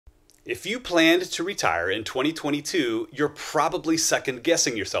If you planned to retire in 2022, you're probably second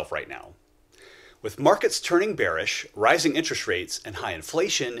guessing yourself right now. With markets turning bearish, rising interest rates, and high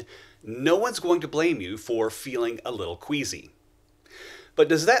inflation, no one's going to blame you for feeling a little queasy. But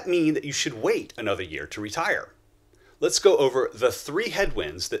does that mean that you should wait another year to retire? Let's go over the 3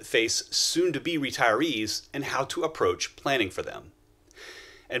 headwinds that face soon-to-be retirees and how to approach planning for them.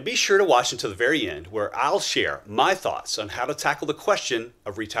 And be sure to watch until the very end, where I'll share my thoughts on how to tackle the question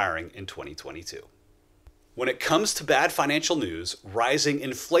of retiring in 2022. When it comes to bad financial news, rising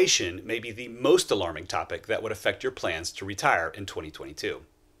inflation may be the most alarming topic that would affect your plans to retire in 2022.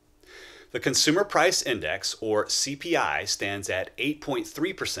 The Consumer Price Index, or CPI, stands at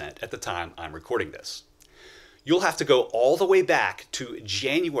 8.3% at the time I'm recording this. You'll have to go all the way back to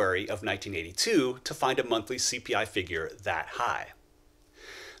January of 1982 to find a monthly CPI figure that high.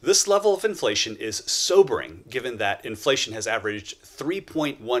 This level of inflation is sobering, given that inflation has averaged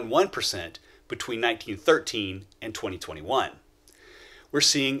 3.11% between 1913 and 2021. We're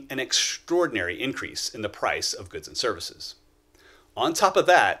seeing an extraordinary increase in the price of goods and services. On top of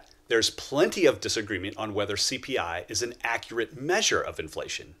that, there's plenty of disagreement on whether CPI is an accurate measure of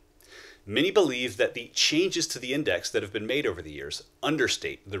inflation. Many believe that the changes to the index that have been made over the years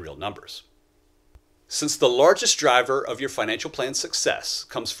understate the real numbers. Since the largest driver of your financial plan's success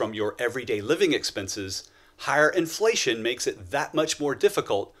comes from your everyday living expenses, higher inflation makes it that much more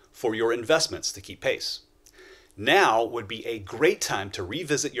difficult for your investments to keep pace. Now would be a great time to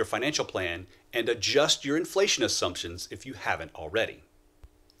revisit your financial plan and adjust your inflation assumptions if you haven't already.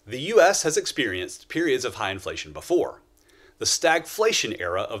 The U.S. has experienced periods of high inflation before, the stagflation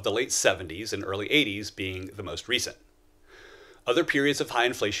era of the late 70s and early 80s being the most recent. Other periods of high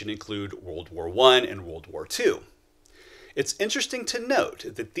inflation include World War I and World War II. It's interesting to note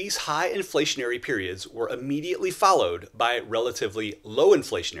that these high inflationary periods were immediately followed by relatively low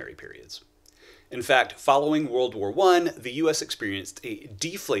inflationary periods. In fact, following World War I, the U.S. experienced a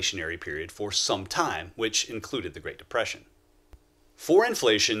deflationary period for some time, which included the Great Depression. For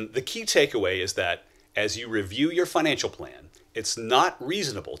inflation, the key takeaway is that as you review your financial plan, it's not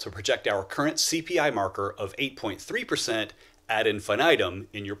reasonable to project our current CPI marker of 8.3% ad infinitum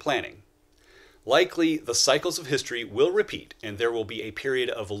in your planning. Likely, the cycles of history will repeat, and there will be a period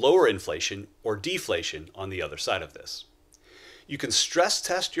of lower inflation or deflation on the other side of this. You can stress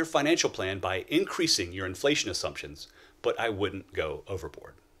test your financial plan by increasing your inflation assumptions, but I wouldn't go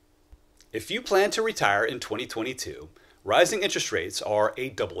overboard. If you plan to retire in 2022, rising interest rates are a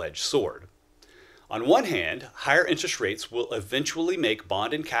double-edged sword. On one hand, higher interest rates will eventually make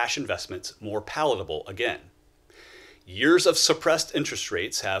bond and cash investments more palatable again. Years of suppressed interest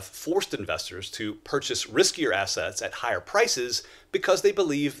rates have forced investors to purchase riskier assets at higher prices because they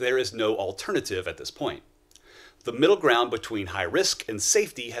believe there is no alternative at this point. The middle ground between high risk and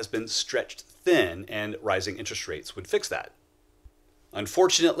safety has been stretched thin, and rising interest rates would fix that.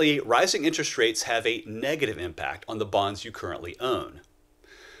 Unfortunately, rising interest rates have a negative impact on the bonds you currently own.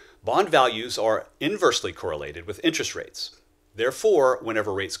 Bond values are inversely correlated with interest rates. Therefore,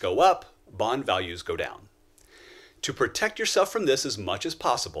 whenever rates go up, bond values go down. To protect yourself from this as much as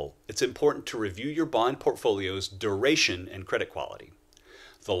possible, it's important to review your bond portfolio's duration and credit quality.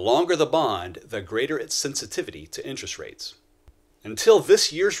 The longer the bond, the greater its sensitivity to interest rates. Until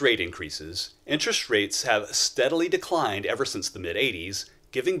this year's rate increases, interest rates have steadily declined ever since the mid-80s,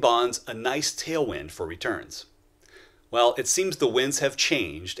 giving bonds a nice tailwind for returns. Well, it seems the winds have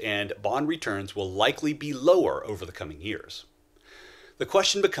changed, and bond returns will likely be lower over the coming years. The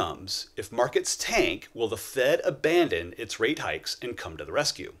question becomes, if markets tank, will the Fed abandon its rate hikes and come to the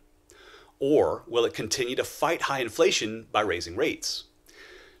rescue? Or will it continue to fight high inflation by raising rates?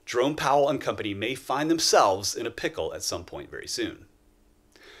 Jerome Powell and company may find themselves in a pickle at some point very soon.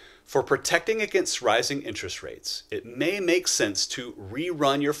 For protecting against rising interest rates, it may make sense to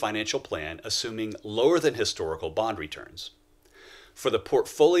rerun your financial plan assuming lower than historical bond returns. For the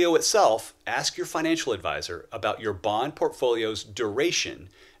portfolio itself, ask your financial advisor about your bond portfolio's duration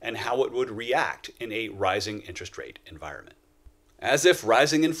and how it would react in a rising interest rate environment. As if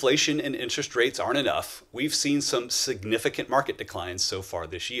rising inflation and interest rates aren't enough, we've seen some significant market declines so far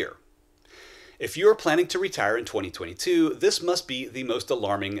this year. If you are planning to retire in 2022, this must be the most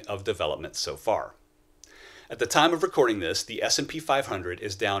alarming of developments so far. At the time of recording this, the S&P 500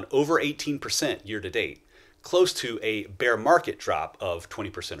 is down over 18% year to date, close to a bear market drop of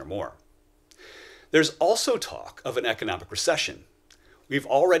 20% or more. There's also talk of an economic recession. We've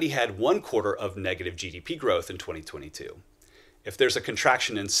already had 1 quarter of negative GDP growth in 2022. If there's a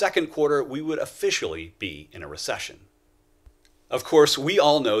contraction in second quarter, we would officially be in a recession. Of course, we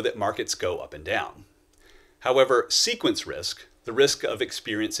all know that markets go up and down. However, sequence risk, the the risk of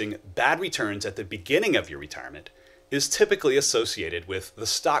experiencing bad returns at the beginning of your retirement is typically associated with the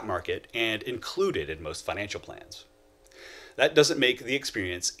stock market and included in most financial plans. That doesn't make the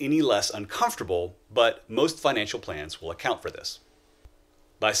experience any less uncomfortable, but most financial plans will account for this.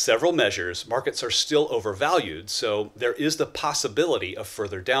 By several measures, markets are still overvalued, so there is the possibility of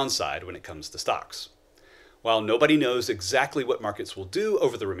further downside when it comes to stocks. While nobody knows exactly what markets will do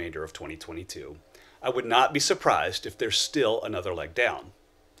over the remainder of 2022, I would not be surprised if there's still another leg down.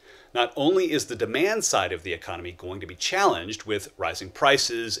 Not only is the demand side of the economy going to be challenged with rising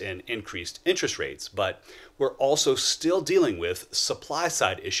prices and increased interest rates, but we're also still dealing with supply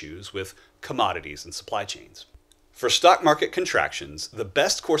side issues with commodities and supply chains. For stock market contractions, the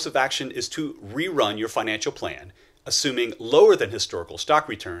best course of action is to rerun your financial plan, assuming lower than historical stock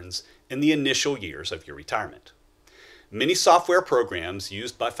returns in the initial years of your retirement. Many software programs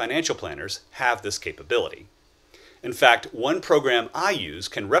used by financial planners have this capability. In fact, one program I use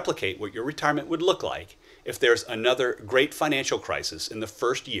can replicate what your retirement would look like if there's another great financial crisis in the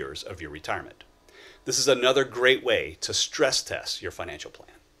first years of your retirement. This is another great way to stress test your financial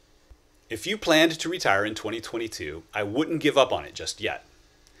plan. If you planned to retire in 2022, I wouldn't give up on it just yet.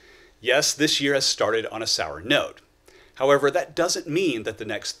 Yes, this year has started on a sour note. However, that doesn't mean that the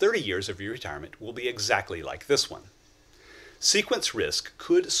next 30 years of your retirement will be exactly like this one. Sequence risk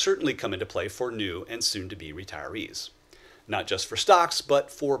could certainly come into play for new and soon-to-be retirees, not just for stocks, but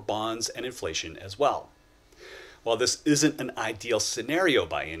for bonds and inflation as well. While this isn't an ideal scenario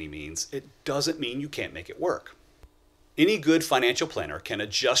by any means, it doesn't mean you can't make it work. Any good financial planner can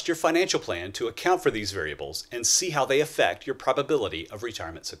adjust your financial plan to account for these variables and see how they affect your probability of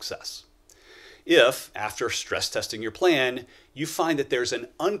retirement success. If, after stress testing your plan, you find that there's an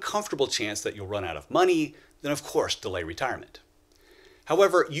uncomfortable chance that you'll run out of money, then of course delay retirement.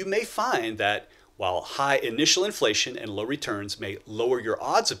 However, you may find that while high initial inflation and low returns may lower your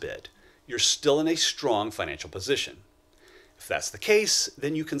odds a bit, you're still in a strong financial position. If that's the case,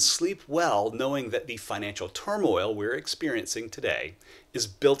 then you can sleep well knowing that the financial turmoil we're experiencing today is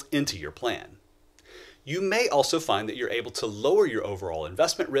built into your plan. You may also find that you're able to lower your overall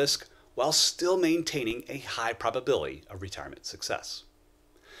investment risk while still maintaining a high probability of retirement success.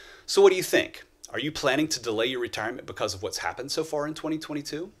 So what do you think? Are you planning to delay your retirement because of what's happened so far in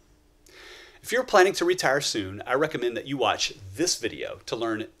 2022? If you're planning to retire soon, I recommend that you watch this video to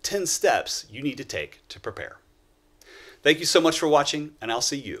learn 10 steps you need to take to prepare. Thank you so much for watching, and I'll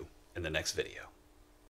see you in the next video.